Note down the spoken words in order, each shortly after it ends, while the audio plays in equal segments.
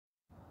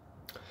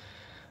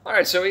All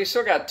right, so we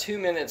still got 2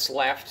 minutes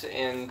left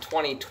in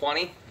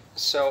 2020.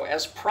 So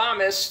as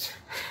promised,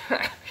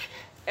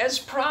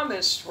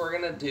 we're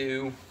gonna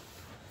do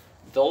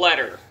the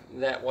letter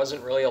that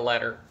wasn't really a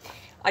letter.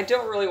 I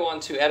don't really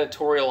want to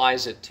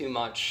editorialize it too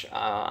much.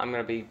 I'm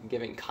going to be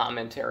giving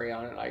commentary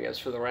on it, I guess,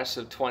 for the rest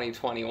of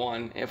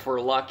 2021, if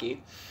we're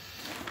lucky.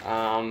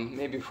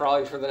 Maybe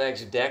probably for the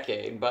next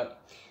decade.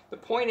 But the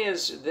point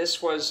is,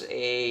 this was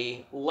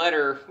a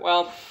letter.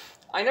 Well,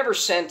 I never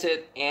sent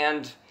it,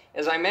 and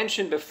as I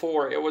mentioned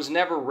before, it was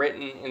never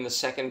written in the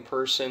second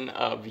person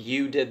of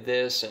you did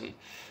this, and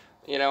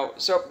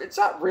so it's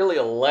not really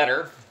a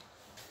letter,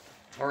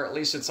 or at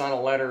least it's not a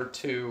letter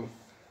to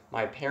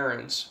my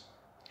parents.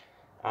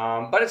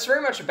 But it's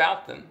very much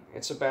about them.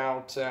 It's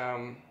about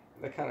the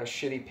kind of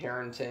shitty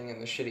parenting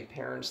and the shitty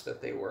parents that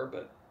they were.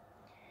 But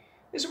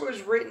this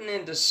was written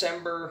in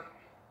December.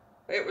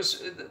 It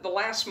was the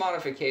last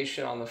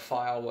modification on the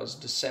file was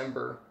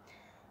December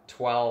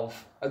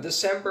 12.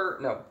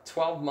 December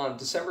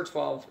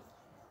 12.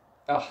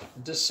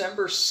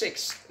 December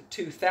 6th,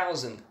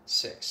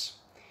 2006.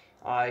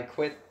 I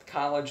quit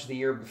college the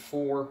year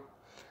before.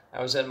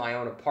 I was in my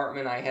own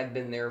apartment. I had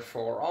been there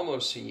for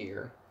almost a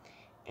year.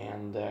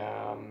 And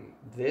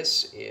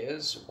this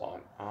is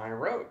what I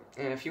wrote.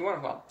 And if you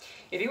want to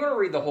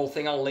read the whole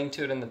thing, I'll link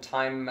to it in the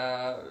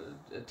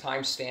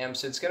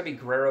timestamps. It's going to be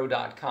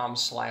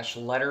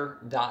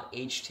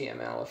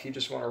guerrero.com/letter.html if you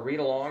just want to read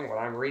along what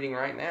I'm reading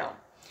right now.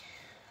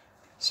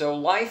 So,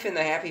 life in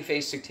the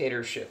happy-face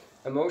dictatorship,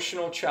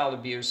 emotional child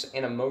abuse,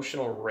 and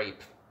emotional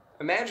rape.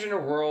 Imagine a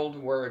world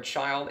where a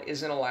child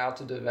isn't allowed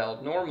to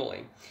develop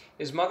normally.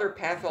 His mother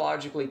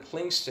pathologically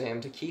clings to him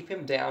to keep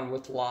him down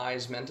with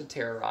lies meant to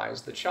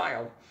terrorize the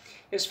child.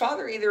 His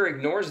father either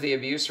ignores the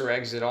abuse or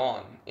eggs it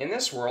on. In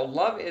this world,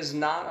 love is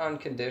not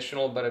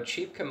unconditional, but a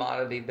cheap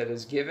commodity that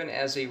is given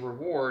as a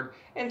reward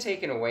and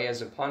taken away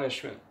as a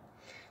punishment.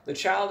 The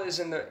child is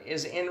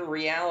in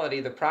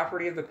reality the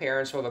property of the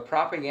parents, while the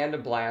propaganda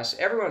blasts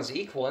everyone's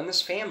equal in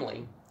this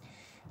family.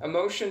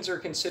 Emotions are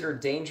considered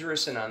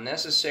dangerous and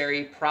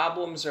unnecessary.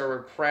 Problems are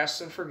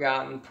repressed and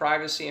forgotten.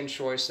 Privacy and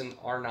choice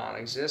are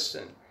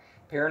non-existent.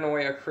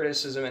 Paranoia,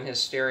 criticism, and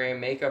hysteria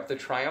make up the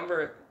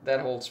triumvirate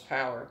that holds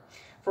power.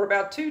 For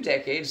about 2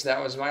 decades,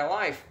 that was my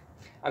life.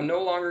 I'm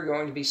no longer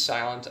going to be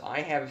silent. I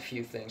have a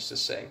few things to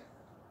say.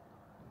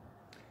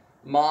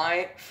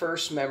 My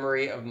first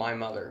memory of my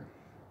mother.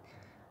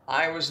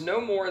 I was no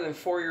more than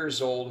 4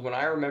 years old when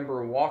I remember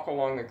a walk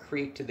along the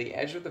creek to the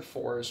edge of the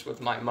forest with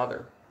my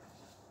mother.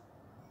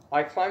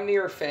 I climbed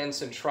near a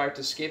fence and tried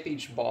to skip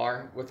each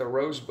bar with a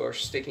rose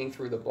bush sticking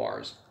through the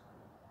bars.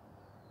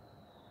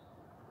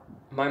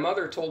 My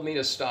mother told me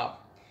to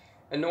stop.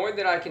 Annoyed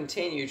that I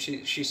continued,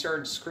 she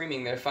started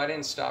screaming that if I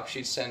didn't stop,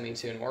 she'd send me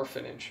to an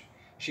orphanage.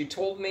 She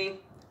told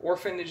me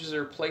orphanages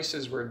are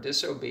places where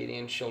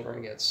disobedient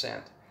children get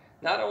sent.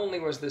 Not only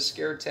was this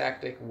scare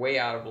tactic way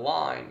out of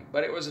line,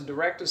 but it was a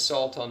direct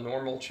assault on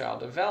normal child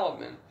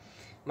development.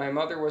 My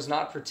mother was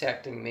not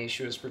protecting me,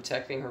 she was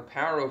protecting her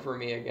power over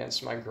me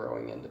against my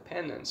growing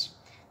independence.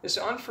 This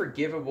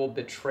unforgivable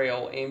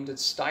betrayal aimed at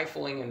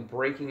stifling and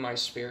breaking my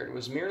spirit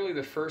was merely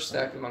the first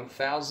step among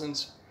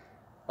thousands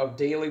of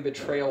daily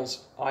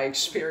betrayals I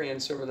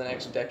experienced over the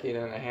next decade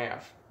and a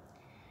half.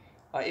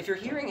 If you're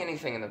hearing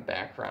anything in the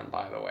background,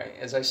 by the way,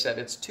 as I said,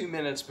 it's 2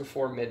 minutes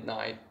before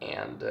midnight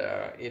and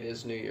it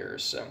is New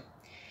Year's. So,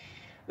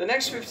 the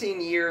next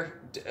 15-year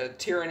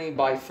tyranny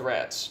by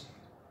threats.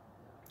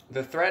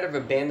 The threat of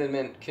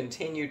abandonment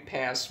continued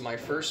past my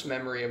first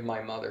memory of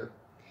my mother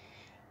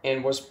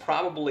and was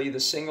probably the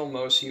single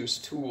most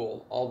used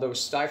tool, although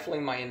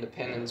stifling my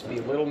independence,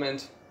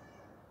 belittlement,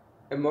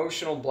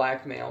 emotional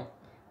blackmail,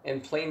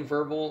 and plain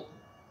verbal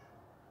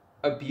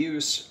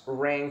abuse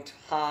ranked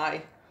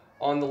high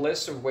on the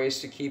list of ways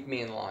to keep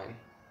me in line.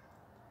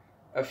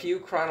 A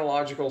few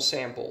chronological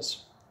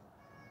samples.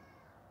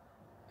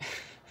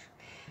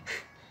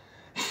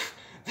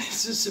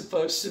 This is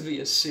supposed to be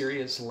a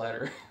serious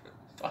letter.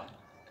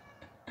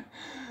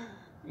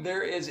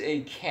 There is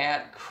a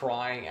cat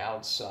crying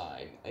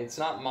outside. It's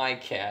not my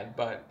cat,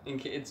 but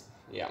it's,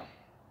 yeah.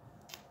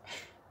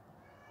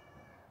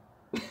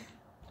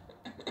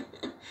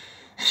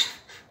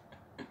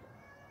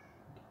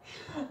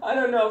 I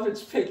don't know if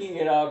it's picking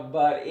it up,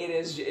 but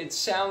it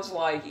sounds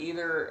like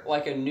either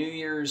like a New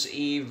Year's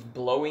Eve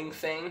blowing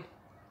thing.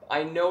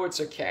 I know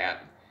it's a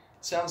cat.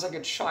 It sounds like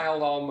a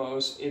child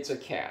almost. It's a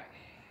cat.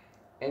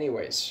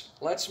 Anyways,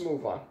 let's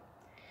move on.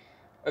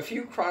 A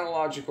few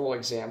chronological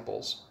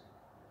examples.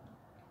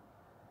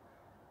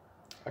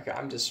 Okay,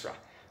 I'm distraught.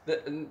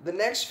 The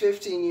next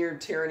 15-year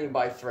tyranny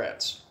by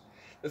threats.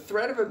 The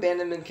threat of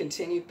abandonment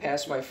continued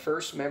past my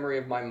first memory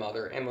of my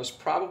mother and was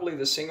probably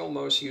the single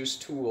most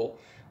used tool,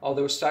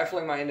 although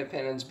stifling my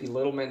independence,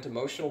 belittlement,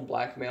 emotional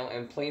blackmail,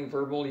 and plain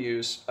verbal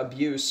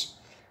abuse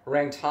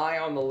ranked high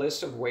on the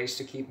list of ways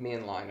to keep me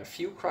in line. A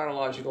few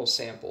chronological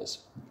samples.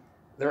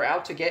 They're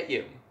out to get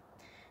you.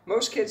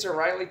 Most kids are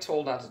rightly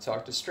told not to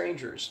talk to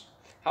strangers.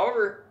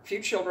 However,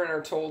 few children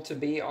are told to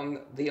be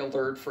on the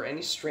alert for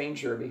any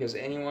stranger because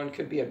anyone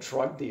could be a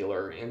drug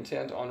dealer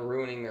intent on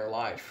ruining their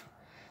life.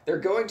 They're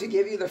going to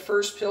give you the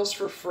first pills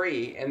for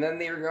free, and then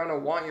they're going to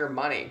want your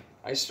money.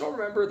 I still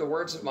remember the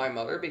words of my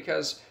mother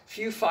because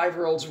few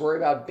 5-year-olds worry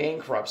about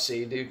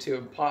bankruptcy due to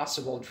a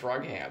possible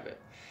drug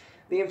habit.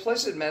 The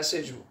implicit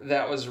message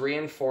that was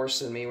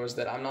reinforced in me was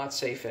that I'm not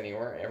safe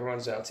anywhere,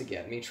 everyone's out to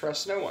get me,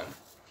 trust no one.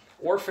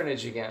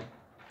 Orphanage again.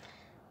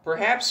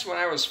 Perhaps when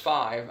I was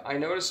 5, I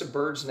noticed a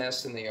bird's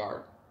nest in the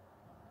yard.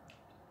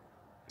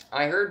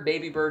 I heard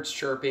baby birds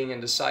chirping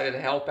and decided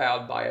to help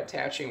out by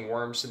attaching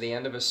worms to the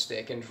end of a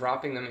stick and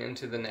dropping them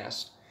into the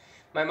nest.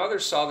 My mother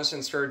saw this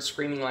and started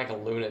screaming like a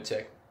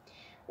lunatic.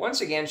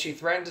 Once again, she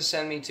threatened to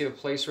send me to a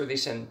place where they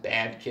send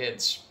bad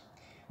kids.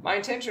 My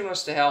intention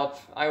was to help.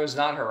 I was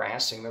not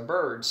harassing the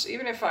birds.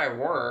 Even if I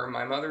were,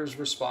 my mother's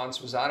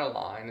response was out of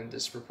line and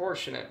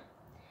disproportionate.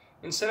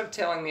 Instead of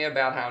telling me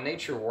about how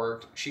nature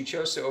worked, she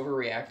chose to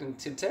overreact and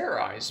to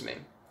terrorize me.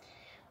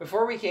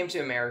 Before we came to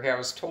America, I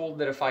was told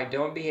that if I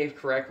don't behave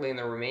correctly in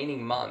the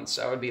remaining months,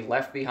 I would be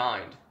left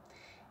behind.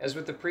 As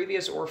with the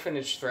previous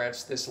orphanage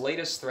threats, this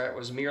latest threat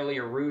was merely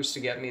a ruse to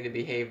get me to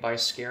behave by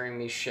scaring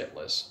me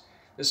shitless.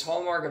 This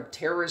hallmark of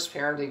terrorist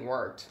parenting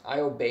worked. I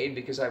obeyed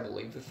because I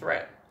believed the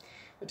threat.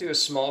 But to a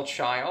small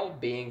child,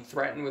 being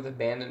threatened with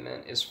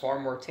abandonment is far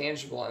more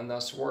tangible and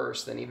thus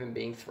worse than even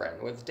being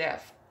threatened with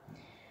death.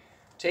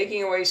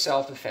 Taking away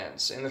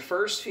self-defense. In the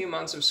first few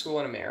months of school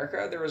in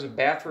America, there was a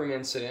bathroom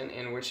incident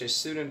in which a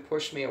student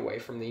pushed me away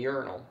from the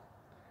urinal.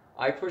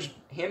 I pushed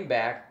him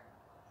back,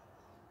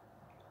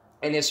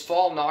 and his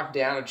fall knocked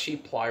down a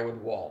cheap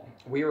plywood wall.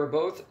 We were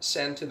both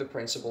sent to the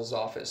principal's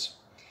office.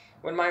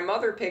 When my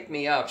mother picked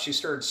me up, she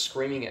started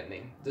screaming at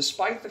me.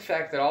 Despite the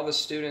fact that all the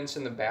students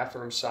in the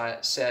bathroom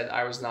said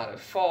I was not at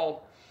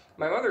fault,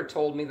 my mother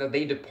told me that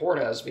they deport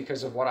us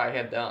because of what I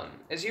had done.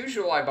 As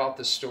usual, I bought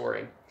the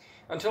story.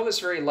 Until this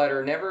very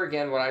letter, never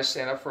again would I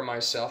stand up for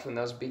myself and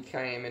thus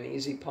became an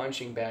easy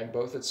punching bag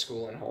both at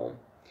school and home.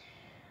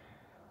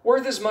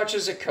 Worth as much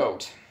as a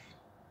coat.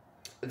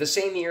 The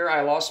same year,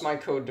 I lost my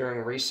coat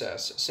during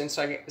recess.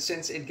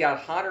 Since it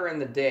got hotter in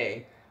the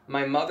day,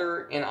 my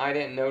mother and I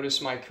didn't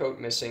notice my coat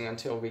missing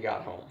until we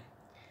got home.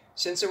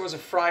 Since it was a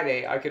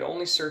Friday, I could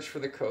only search for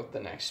the coat the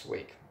next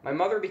week. My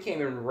mother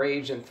became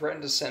enraged and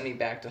threatened to send me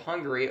back to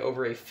Hungary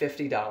over a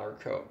 $50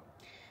 coat.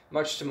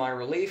 Much to my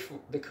relief,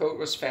 the coat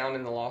was found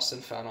in the lost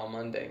and found on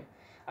Monday.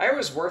 I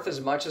was worth as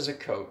much as a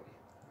coat.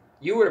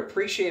 You would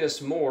appreciate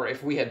us more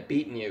if we had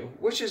beaten you,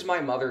 which is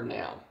my mother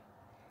now.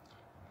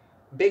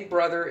 Big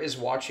brother is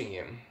watching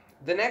you.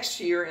 The next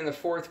year in the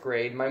 4th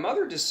grade, my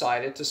mother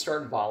decided to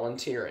start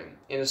volunteering.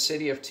 In a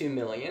city of 2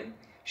 million,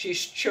 she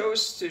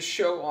chose to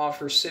show off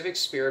her civic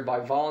spirit by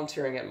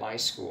volunteering at my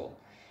school.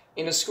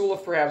 In a school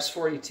of perhaps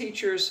 40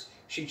 teachers,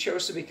 she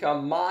chose to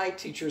become my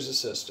teacher's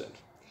assistant.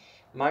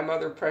 My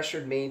mother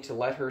pressured me to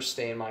let her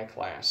stay in my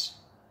class.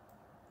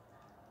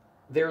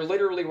 There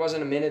literally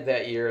wasn't a minute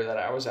that year that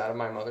I was out of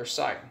my mother's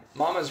sight.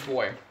 Mama's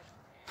boy.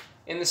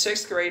 In the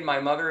 6th grade, my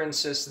mother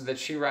insisted that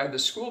she ride the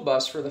school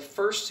bus for the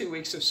first 2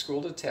 weeks of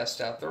school to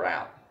test out the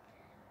route.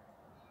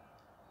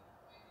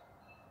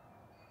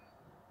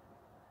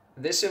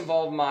 This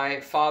involved my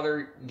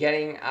father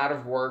getting out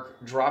of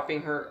work,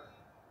 dropping her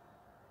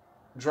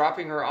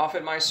off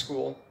at my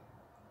school,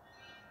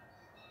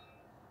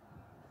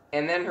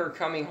 and then her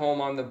coming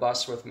home on the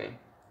bus with me.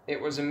 It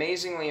was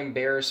amazingly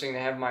embarrassing to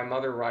have my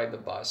mother ride the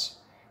bus.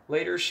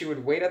 Later, she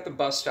would wait at the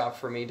bus stop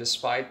for me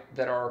despite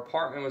that our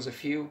apartment was a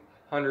few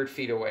 100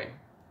 feet away.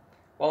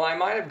 While I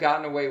might have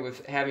gotten away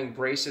with having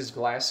braces,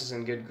 glasses,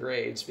 and good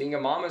grades, being a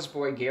mama's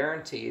boy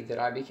guaranteed that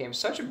I became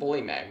such a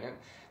bully magnet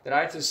that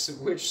I had to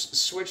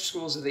switch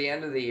schools at the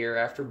end of the year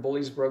after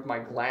bullies broke my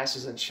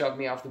glasses and shoved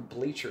me off the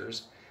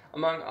bleachers,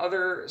 among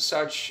other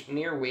such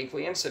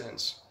near-weekly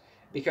incidents.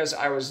 Because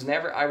I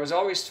was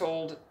always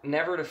told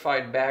never to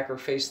fight back or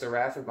face the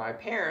wrath of my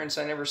parents,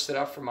 I never stood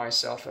up for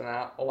myself and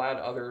allowed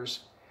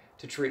others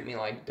to treat me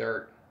like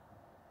dirt.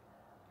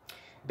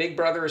 Big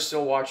brother is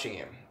still watching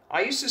you.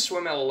 I used to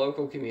swim at a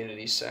local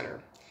community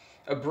center.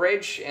 A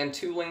bridge and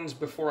 2 lanes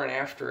before and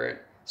after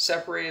it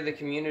separated the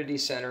community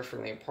center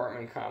from the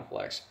apartment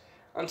complex.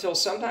 Until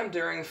sometime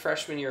during the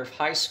freshman year of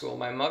high school,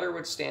 my mother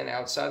would stand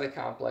outside the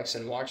complex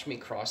and watch me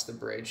cross the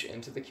bridge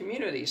into the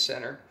community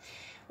center.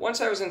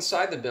 Once I was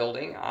inside the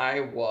building, I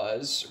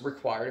was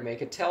required to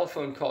make a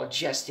telephone call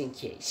just in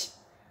case.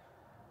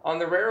 On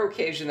the rare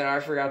occasion that I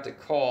forgot to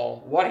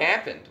call, what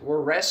happened?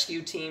 Were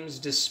rescue teams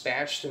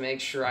dispatched to make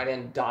sure I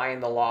didn't die in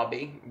the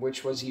lobby,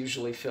 which was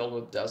usually filled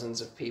with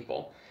dozens of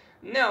people?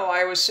 No,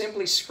 I was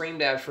simply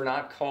screamed at for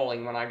not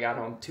calling when I got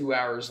home 2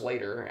 hours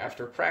later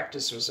after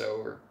practice was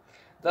over.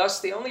 Thus,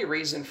 the only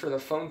reason for the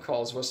phone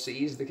calls was to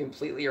ease the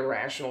completely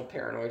irrational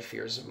paranoid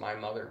fears of my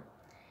mother.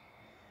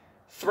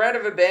 Threat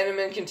of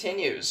abandonment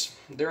continues.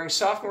 During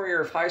sophomore year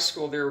of high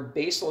school, there were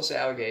baseless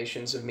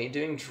allegations of me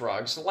doing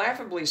drugs,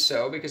 laughably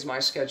so because my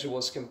schedule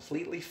was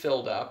completely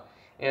filled up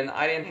and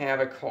I didn't have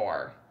a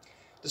car.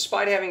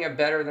 Despite having a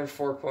better than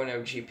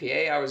 4.0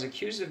 GPA, I was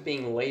accused of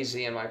being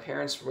lazy, and my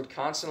parents would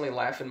constantly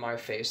laugh in my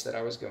face that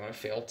I was going to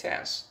fail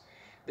tests.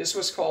 This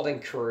was called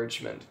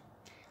encouragement.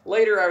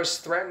 Later, I was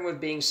threatened with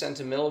being sent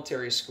to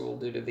military school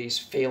due to these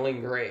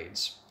failing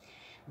grades.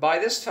 By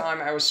this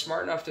time, I was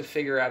smart enough to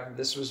figure out that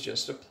this was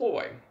just a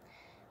ploy.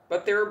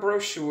 But there were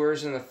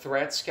brochures, and the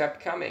threats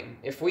kept coming.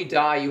 "If we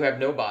die, you have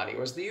nobody,"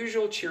 was the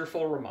usual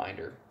cheerful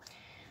reminder.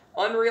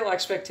 Unreal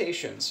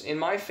expectations. In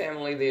my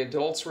family, the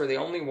adults were the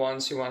only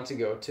ones who wanted to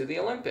go to the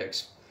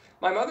Olympics.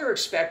 My mother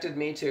expected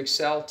me to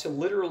excel to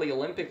literally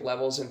Olympic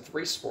levels in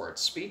 3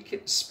 sports: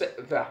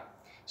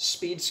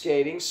 speed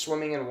skating,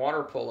 swimming, and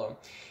water polo.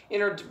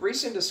 In a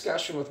recent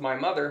discussion with my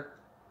mother,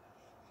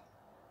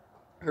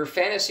 her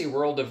fantasy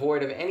world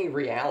devoid of any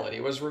reality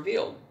was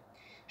revealed.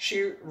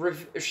 She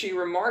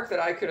remarked that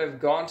I could have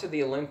gone to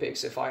the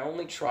Olympics if I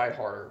only tried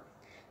harder.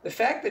 The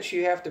fact that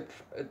you have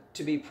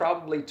to be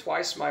probably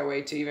twice my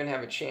weight to even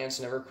have a chance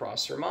never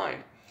crossed her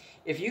mind.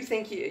 If you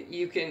think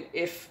you can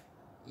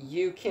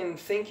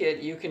think it,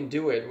 you can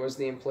do it, was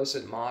the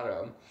implicit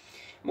motto.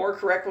 More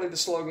correctly, the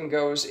slogan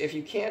goes, "If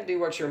you can't do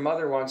what your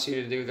mother wants you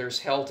to do, there's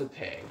hell to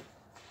pay."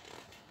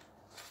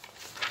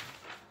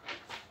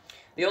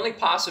 The only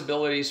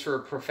possibilities for a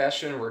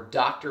profession were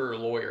doctor or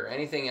lawyer.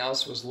 Anything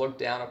else was looked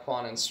down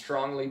upon and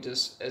strongly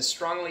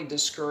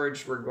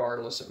discouraged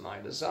regardless of my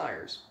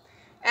desires.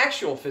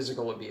 Actual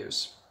physical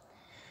abuse.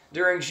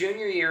 During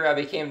junior year, I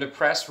became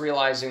depressed,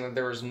 realizing that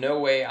there was no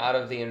way out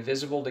of the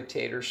invisible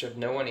dictatorship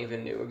no one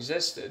even knew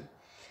existed.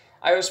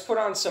 I was put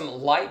on some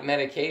light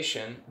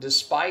medication,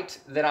 despite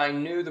that I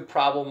knew the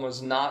problem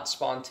was not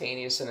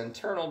spontaneous and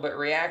internal, but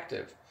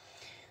reactive.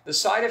 The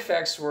side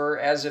effects were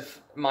as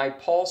if my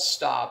pulse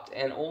stopped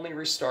and only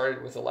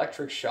restarted with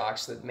electric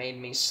shocks that made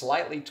me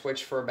slightly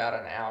twitch for about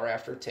an hour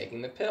after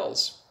taking the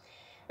pills.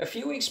 A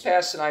few weeks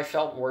passed and I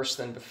felt worse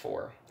than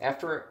before.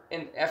 After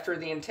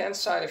the intense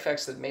side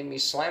effects that made me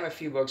slam a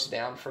few books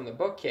down from the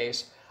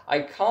bookcase, I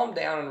calmed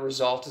down and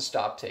resolved to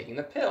stop taking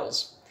the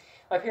pills.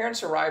 My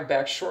parents arrived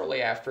back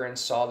shortly after and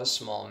saw the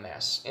small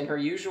mess. In her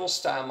usual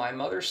style, my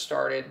mother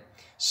started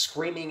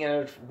screaming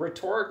and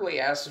rhetorically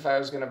asked if I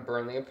was going to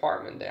burn the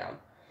apartment down.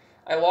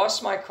 I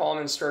lost my calm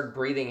and started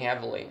breathing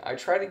heavily. I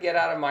tried to get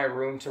out of my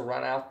room to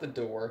run out the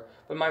door,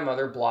 but my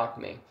mother blocked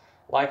me.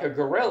 Like a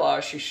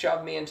gorilla, she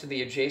shoved me into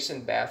the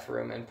adjacent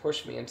bathroom and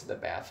pushed me into the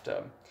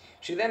bathtub.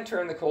 She then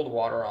turned the cold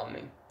water on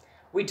me.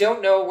 "We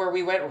don't know where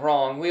we went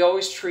wrong. We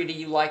always treated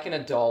you like an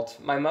adult,"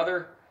 my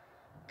mother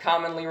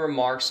commonly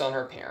remarks on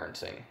her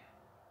parenting.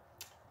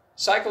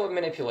 Cycle of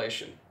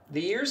manipulation.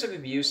 The years of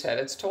abuse had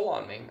its toll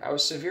on me. I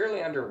was severely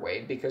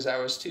underweight because I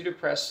was too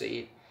depressed to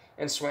eat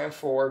and swam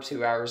for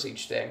 2 hours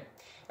each day.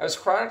 I was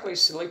chronically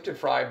sleep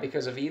deprived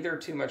because of either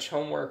too much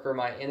homework or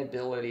my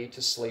inability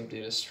to sleep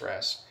due to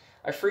stress.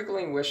 I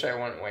frequently wish I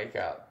wouldn't wake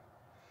up.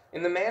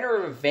 In the manner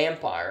of a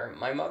vampire,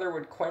 my mother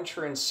would quench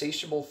her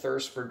insatiable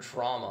thirst for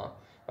drama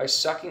by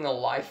sucking the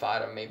life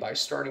out of me by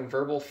starting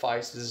verbal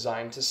fights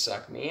designed to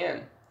suck me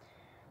in.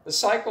 The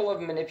cycle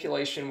of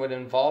manipulation would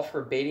involve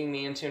her baiting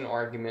me into an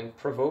argument,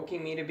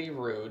 provoking me to be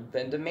rude,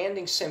 then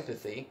demanding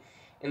sympathy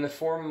in the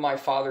form of my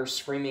father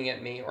screaming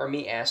at me or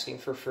me asking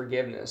for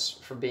forgiveness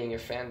for being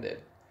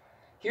offended.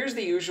 Here's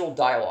the usual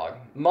dialogue.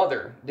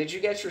 "Mother, did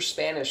you get your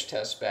Spanish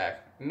test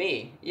back?"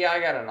 Me, "Yeah, I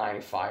got a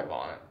 95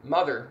 on it."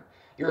 "Mother,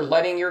 you're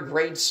letting your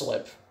grade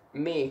slip."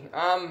 Me,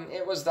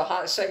 it was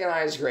the second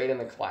highest grade in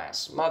the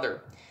class."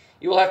 "Mother,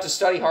 you will have to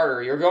study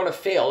harder. You're going to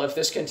fail if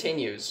this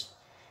continues."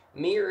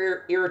 Me,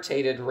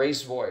 irritated,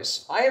 raised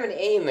voice. "I have an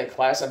A in the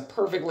class. I'm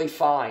perfectly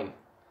fine."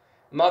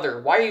 "Mother,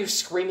 why are you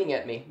screaming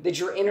at me? Did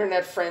your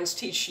internet friends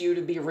teach you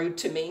to be rude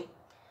to me?"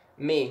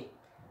 Me,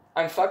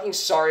 "I'm fucking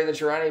sorry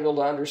that you're unable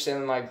to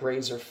understand that my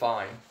grades are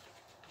fine."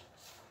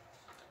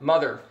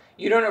 Mother,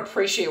 "You don't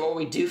appreciate what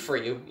we do for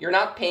you. You're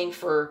not paying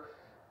for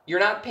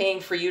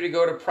you to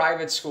go to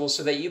private school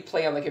so that you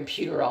play on the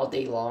computer all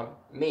day long."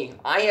 Me,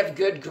 "I have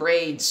good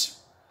grades."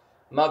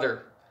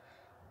 Mother,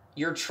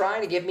 "You're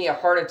trying to give me a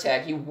heart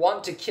attack. You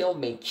want to kill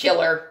me.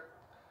 Killer."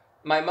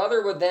 My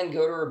mother would then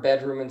go to her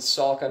bedroom and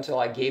sulk until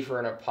I gave her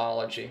an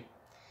apology.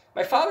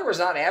 My father was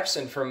not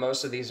absent from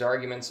most of these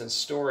arguments and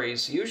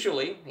stories.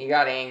 Usually, he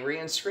got angry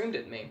and screamed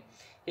at me.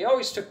 He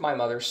always took my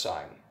mother's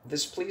side.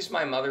 This pleased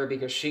my mother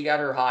because she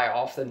got her high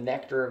off the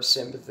nectar of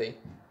sympathy.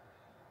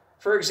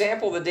 For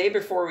example, the day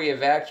before we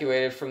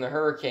evacuated from the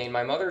hurricane,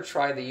 my mother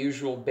tried the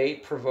usual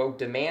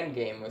bait-provoke-demand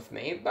game with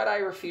me, but I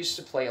refused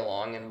to play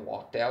along and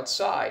walked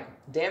outside.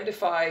 Damned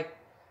if I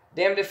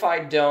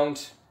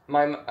don't.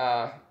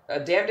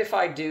 Damned if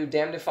I do,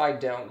 damned if I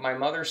don't. My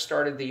mother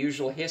started the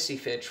usual hissy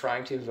fit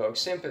trying to evoke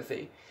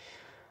sympathy.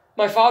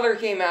 My father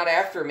came out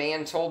after me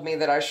and told me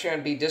that I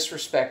shouldn't be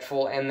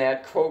disrespectful and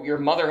that, quote, "Your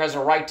mother has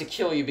a right to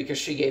kill you because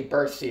she gave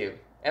birth to you."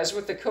 As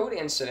with the coat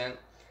incident,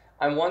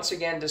 I'm once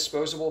again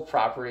disposable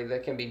property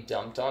that can be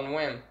dumped on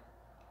whim.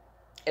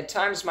 At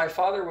times, my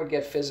father would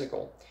get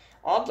physical.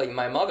 Oddly,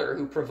 my mother,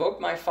 who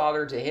provoked my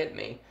father to hit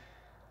me,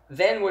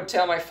 then would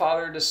tell my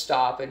father to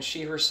stop and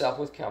she herself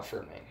would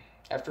comfort me.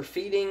 After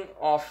feeding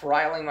off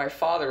riling my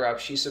father up,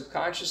 she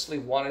subconsciously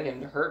wanted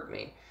him to hurt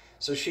me,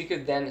 so she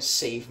could then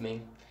save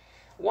me.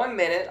 One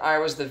minute, I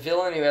was the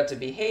villain who had to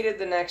be hated,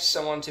 the next,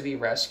 someone to be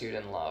rescued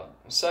and loved.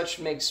 Such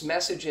mixed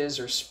messages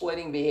or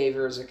splitting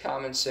behavior is a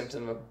common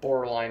symptom of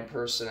borderline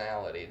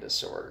personality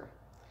disorder.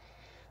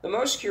 The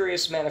most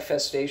curious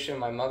manifestation of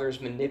my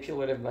mother's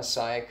manipulative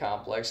messiah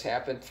complex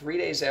happened 3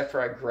 days after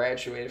I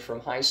graduated from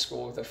high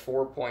school with a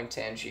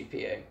 4.10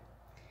 GPA.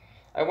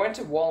 I went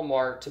to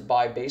Walmart to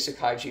buy basic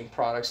hygiene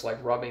products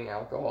like rubbing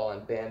alcohol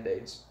and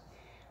Band-Aids.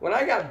 When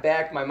I got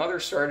back, my mother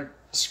started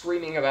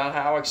screaming about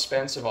how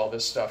expensive all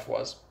this stuff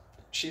was.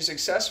 She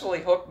successfully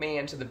hooked me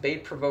into the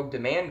bait-provoke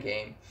demand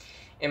game,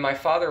 and my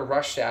father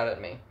rushed out at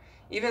me.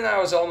 Even though I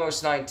was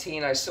almost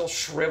 19, I still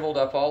shriveled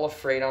up all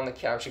afraid on the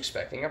couch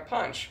expecting a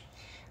punch.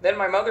 Then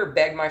my mother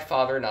begged my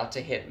father not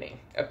to hit me.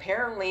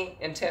 Apparently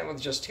intent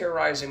with just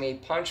terrorizing me,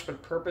 punched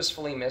but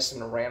purposefully missed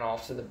and ran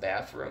off to the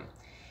bathroom.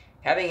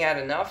 Having had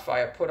enough,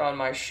 I put on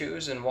my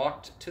shoes and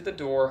walked to the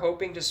door,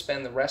 hoping to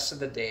spend the rest of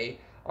the day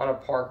on a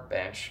park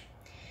bench.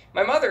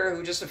 My mother,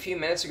 who just a few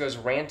minutes ago was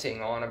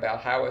ranting on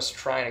about how I was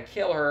trying to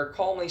kill her,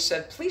 calmly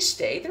said, "Please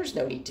stay, there's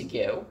no need to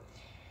go."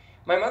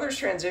 My mother's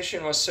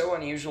transition was so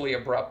unusually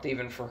abrupt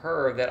even for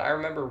her that I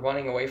remember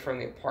running away from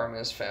the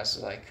apartment as fast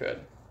as I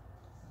could.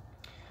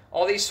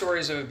 All these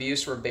stories of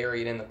abuse were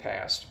buried in the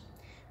past.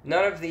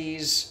 None of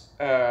these,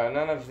 I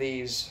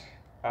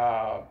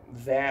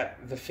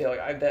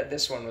bet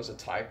this one was a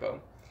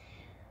typo.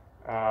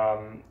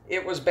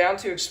 It was bound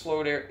to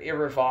explode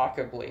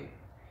irrevocably.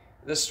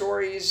 The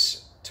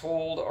stories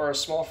told are a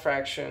small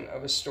fraction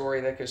of a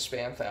story that could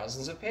span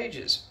thousands of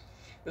pages.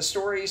 The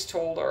stories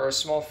told are a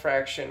small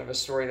fraction of a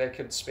story that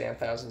could span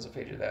thousands of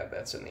pages.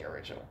 That's in the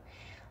original.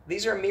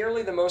 These are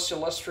merely the most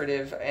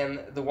illustrative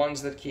and the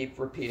ones that keep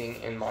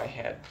repeating in my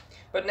head.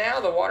 But now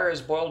the water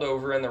has boiled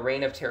over and the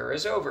reign of terror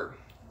is over.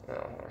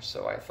 Or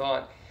so I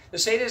thought. The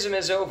sadism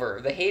is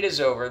over, the hate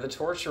is over, the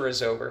torture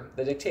is over,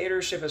 the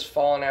dictatorship has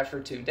fallen after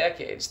 2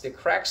 decades. The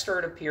cracks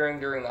started appearing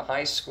during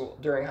high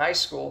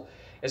school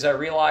as I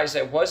realized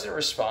I wasn't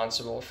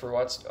responsible for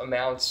what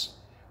amounts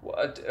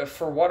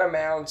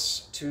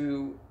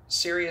to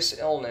serious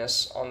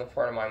illness on the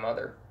part of my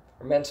mother,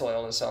 or mental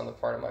illness on the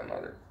part of my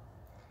mother.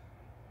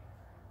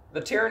 The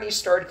tyranny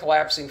started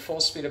collapsing full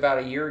speed about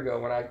a year ago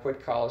when I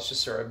quit college to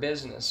start a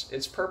business.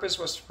 Its purpose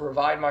was to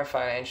provide my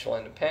financial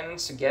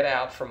independence, to get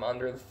out from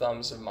under the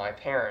thumbs of my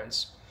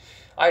parents.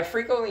 I had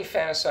frequently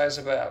fantasized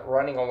about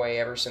running away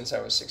ever since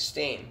I was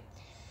 16.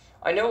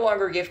 I no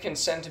longer give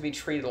consent to be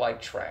treated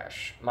like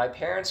trash. My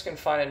parents can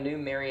find a new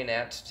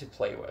marionette to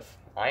play with.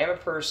 I am a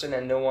person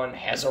and no one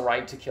has a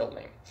right to kill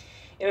me.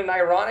 In an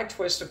ironic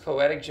twist of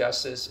poetic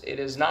justice, it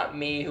is not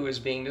me who is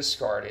being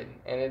discarded,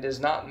 and it is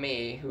not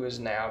me who is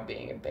now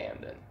being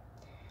abandoned.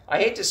 I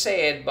hate to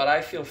say it, but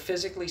I feel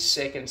physically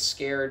sick and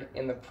scared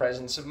in the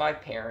presence of my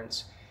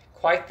parents.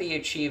 Quite the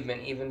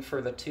achievement even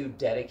for the 2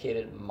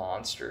 dedicated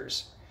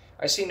monsters.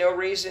 I see no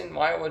reason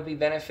why it would be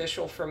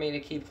beneficial for me to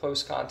keep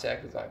close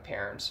contact with my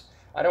parents.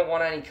 I don't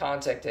want any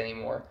contact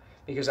anymore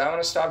because I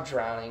want to stop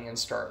drowning and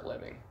start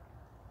living.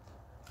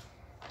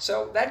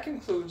 So that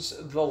concludes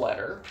the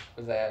letter.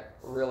 That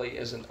really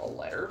isn't a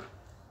letter.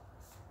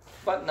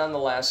 But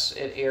nonetheless,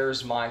 it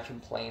airs my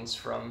complaints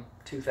from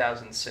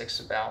 2006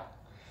 about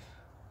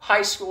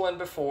high school and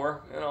before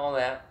and all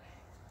that.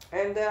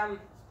 And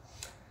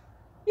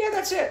yeah,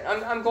 that's it.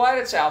 I'm glad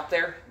it's out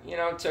there. You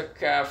know, it took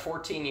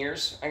 14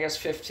 years. I guess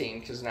 15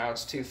 because now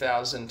it's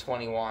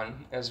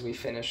 2021 as we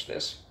finish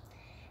this.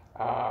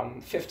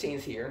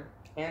 15th year.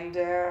 And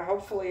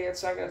hopefully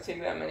it's not going to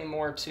take that many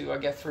more to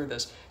get through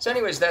this. So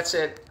anyways, that's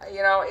it.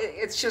 You know,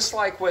 it's just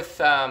like with,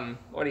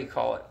 what do you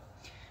call it?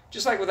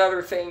 Just like with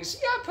other things.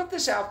 Yeah, put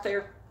this out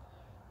there.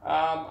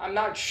 I'm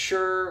not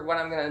sure when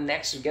I'm going to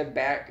next get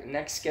back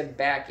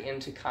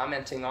into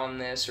commenting on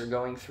this or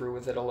going through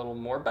with it a little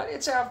more. But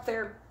it's out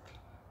there.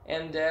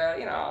 And,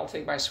 you know, I'll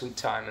take my sweet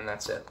time and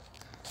that's it.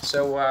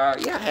 So,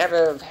 yeah, have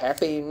a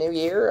happy new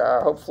year.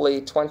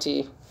 Hopefully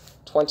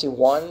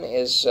 2021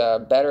 is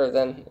better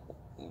than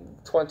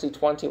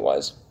 2020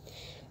 was.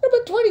 No,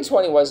 but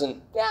 2020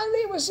 wasn't. Yeah,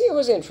 it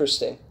was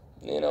interesting.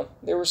 You know,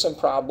 there were some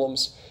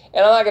problems,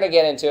 and I'm not going to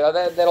get into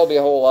it. That'll be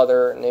a whole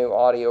other new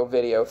audio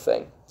video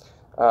thing.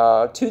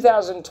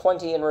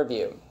 2020 in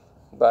review,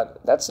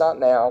 but that's not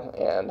now.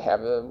 And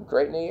have a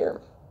great new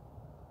year.